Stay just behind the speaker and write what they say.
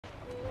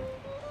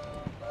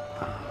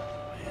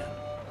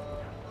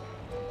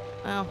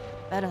Well,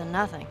 better than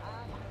nothing.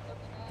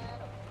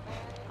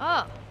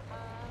 Oh.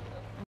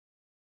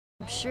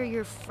 I'm sure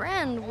your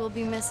friend will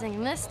be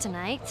missing this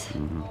tonight.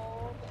 Mm-hmm.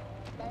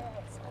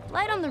 It's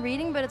light on the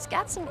reading, but it's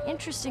got some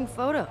interesting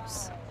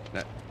photos.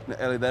 Now,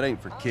 Ellie, that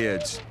ain't for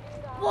kids.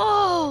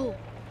 Whoa!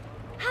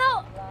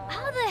 How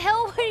the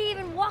hell would he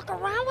even walk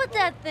around with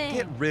that thing?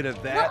 Get rid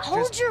of that. Look,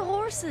 hold your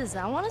horses.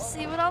 I want to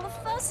see what all the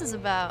fuss is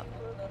about.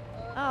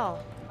 Oh.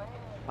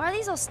 Why are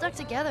these all stuck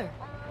together?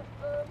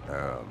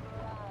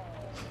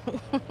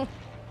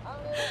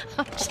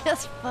 I'm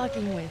just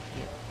fucking with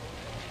you.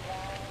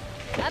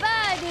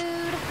 Bye-bye,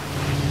 dude.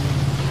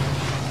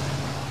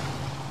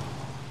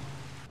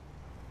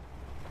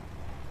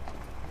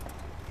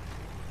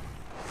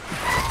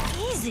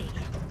 Easy.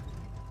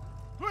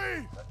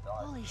 Please!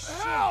 Holy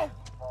shit.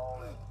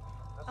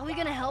 Are we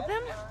gonna help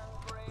him?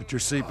 Put your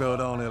seatbelt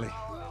on, Ellie.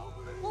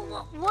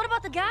 Well, what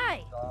about the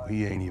guy?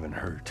 He ain't even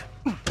hurt.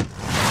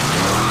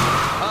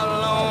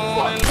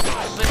 Alone and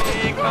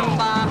sick and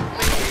by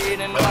feet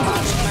and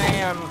by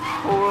stand.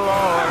 Oh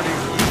Lord,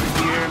 if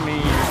you hear me,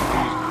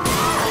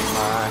 please take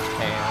my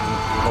hand.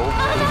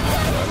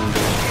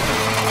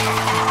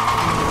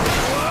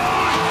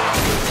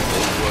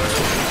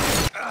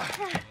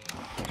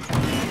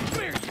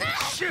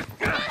 Shit!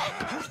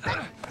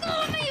 Go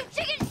me, you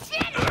chicken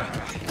shit!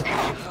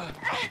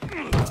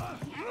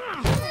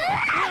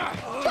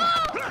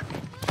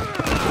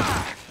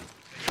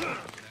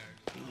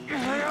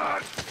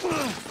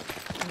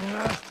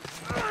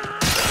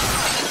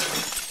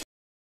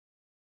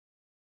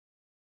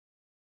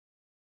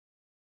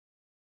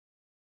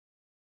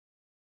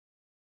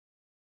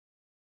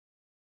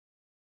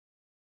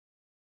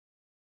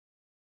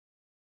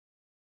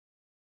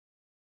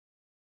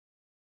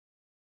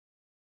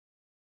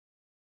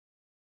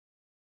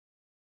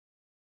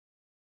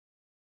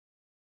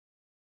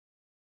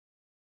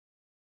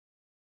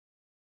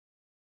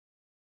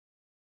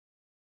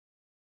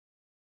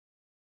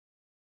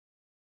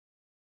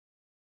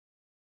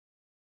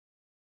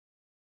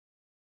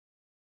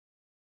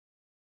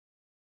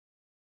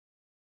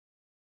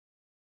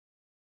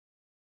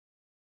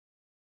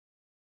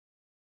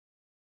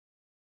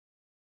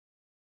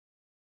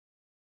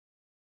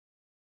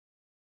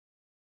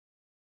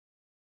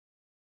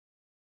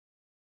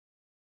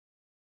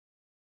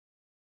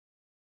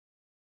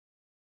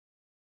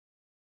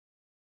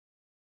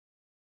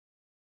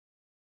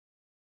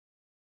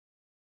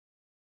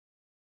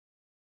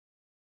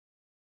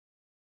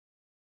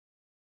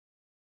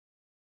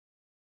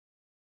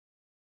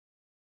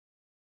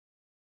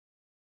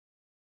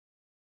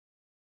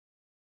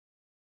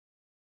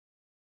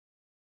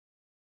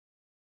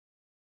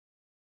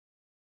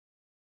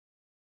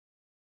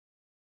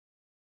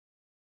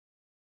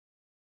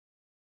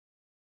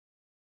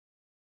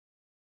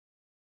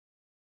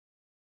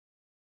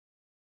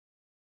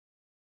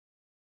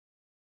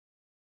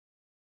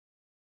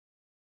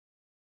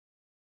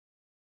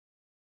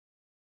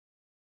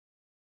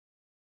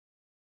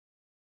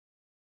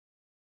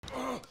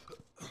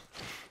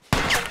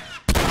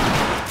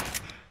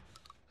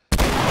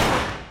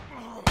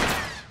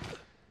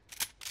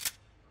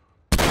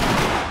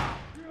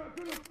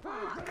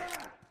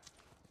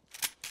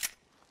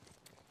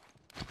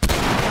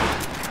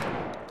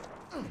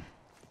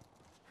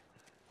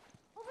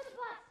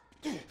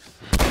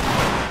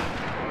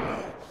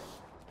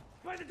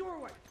 By the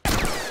doorway!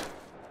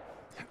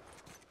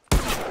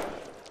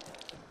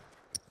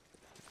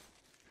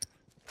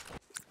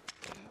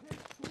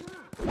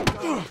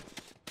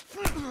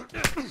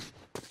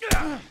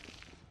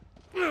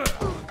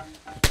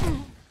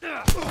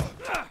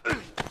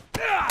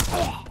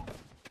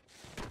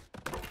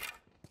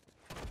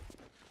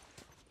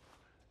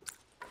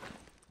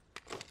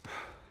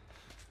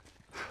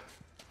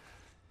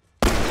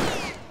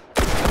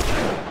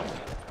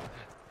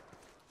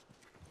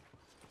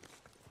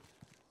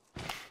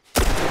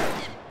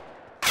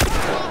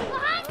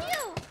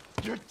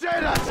 You're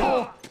dead,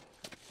 asshole!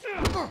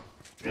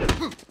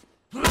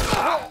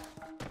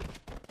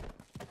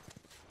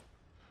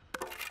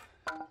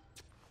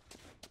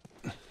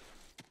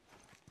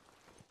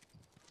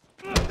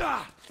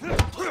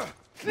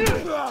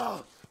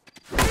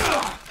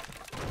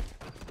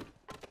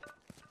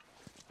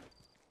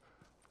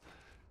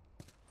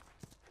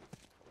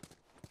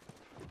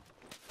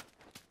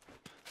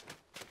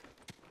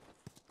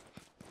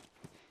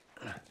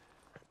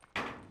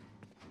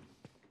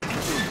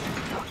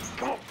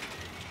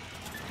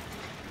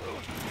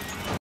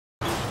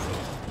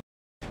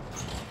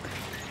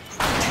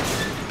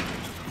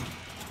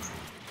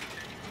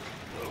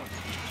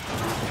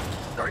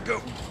 All right,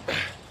 go.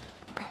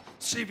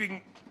 See if you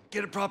can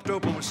get it propped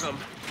open with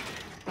something.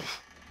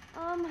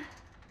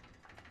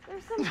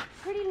 There's some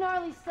pretty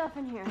gnarly stuff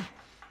in here.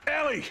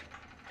 Ellie!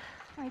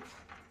 Right.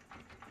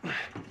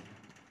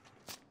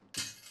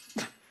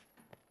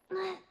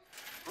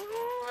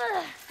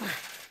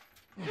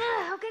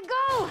 Okay,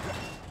 go!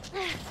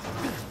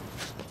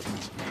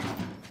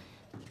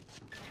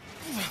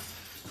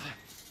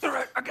 All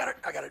right, I got it.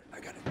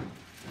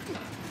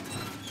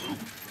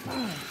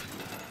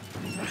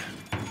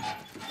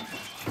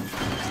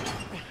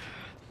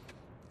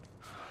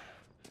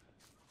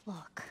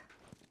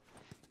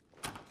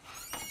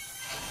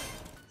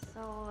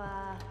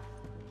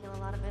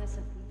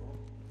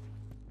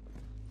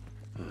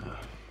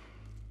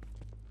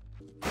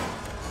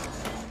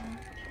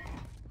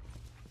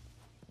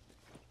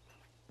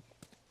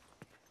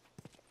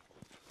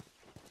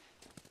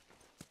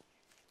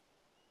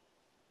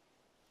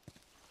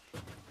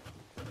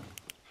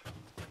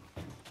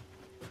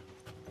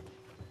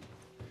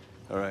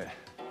 All right.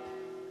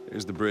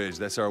 Here's the bridge.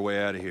 That's our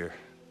way out of here.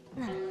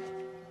 I'm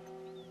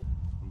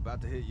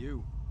about to hit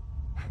you.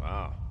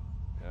 Wow.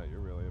 Yeah,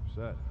 you're really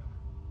upset.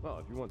 Well,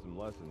 if you want some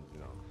lessons, you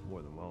know, I'm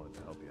more than willing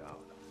to help you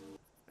out.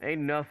 Ain't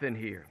nothing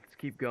here. Let's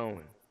keep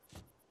going.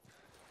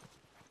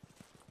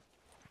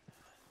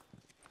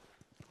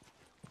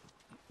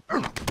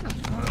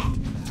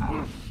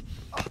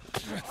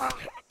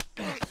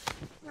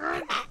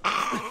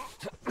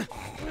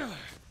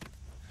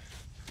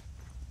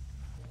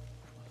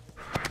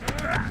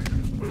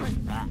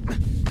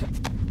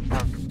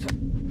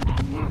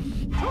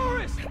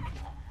 Tourist!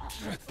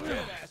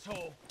 Dead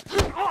asshole!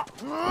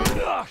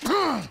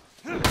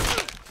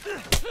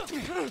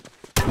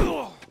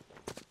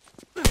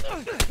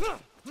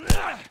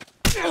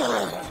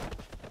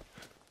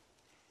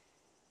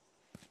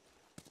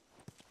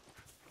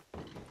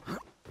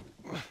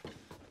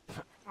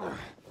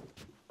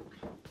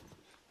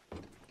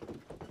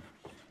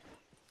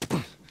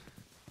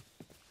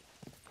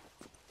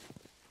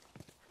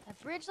 That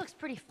bridge looks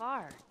pretty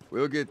far.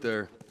 We'll get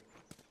there.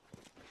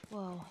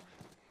 Whoa.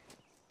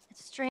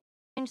 It's strange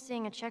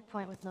seeing a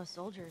checkpoint with no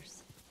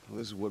soldiers. Well,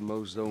 this is what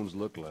most zones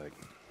look like.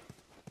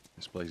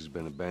 This place has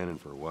been abandoned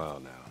for a while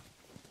now.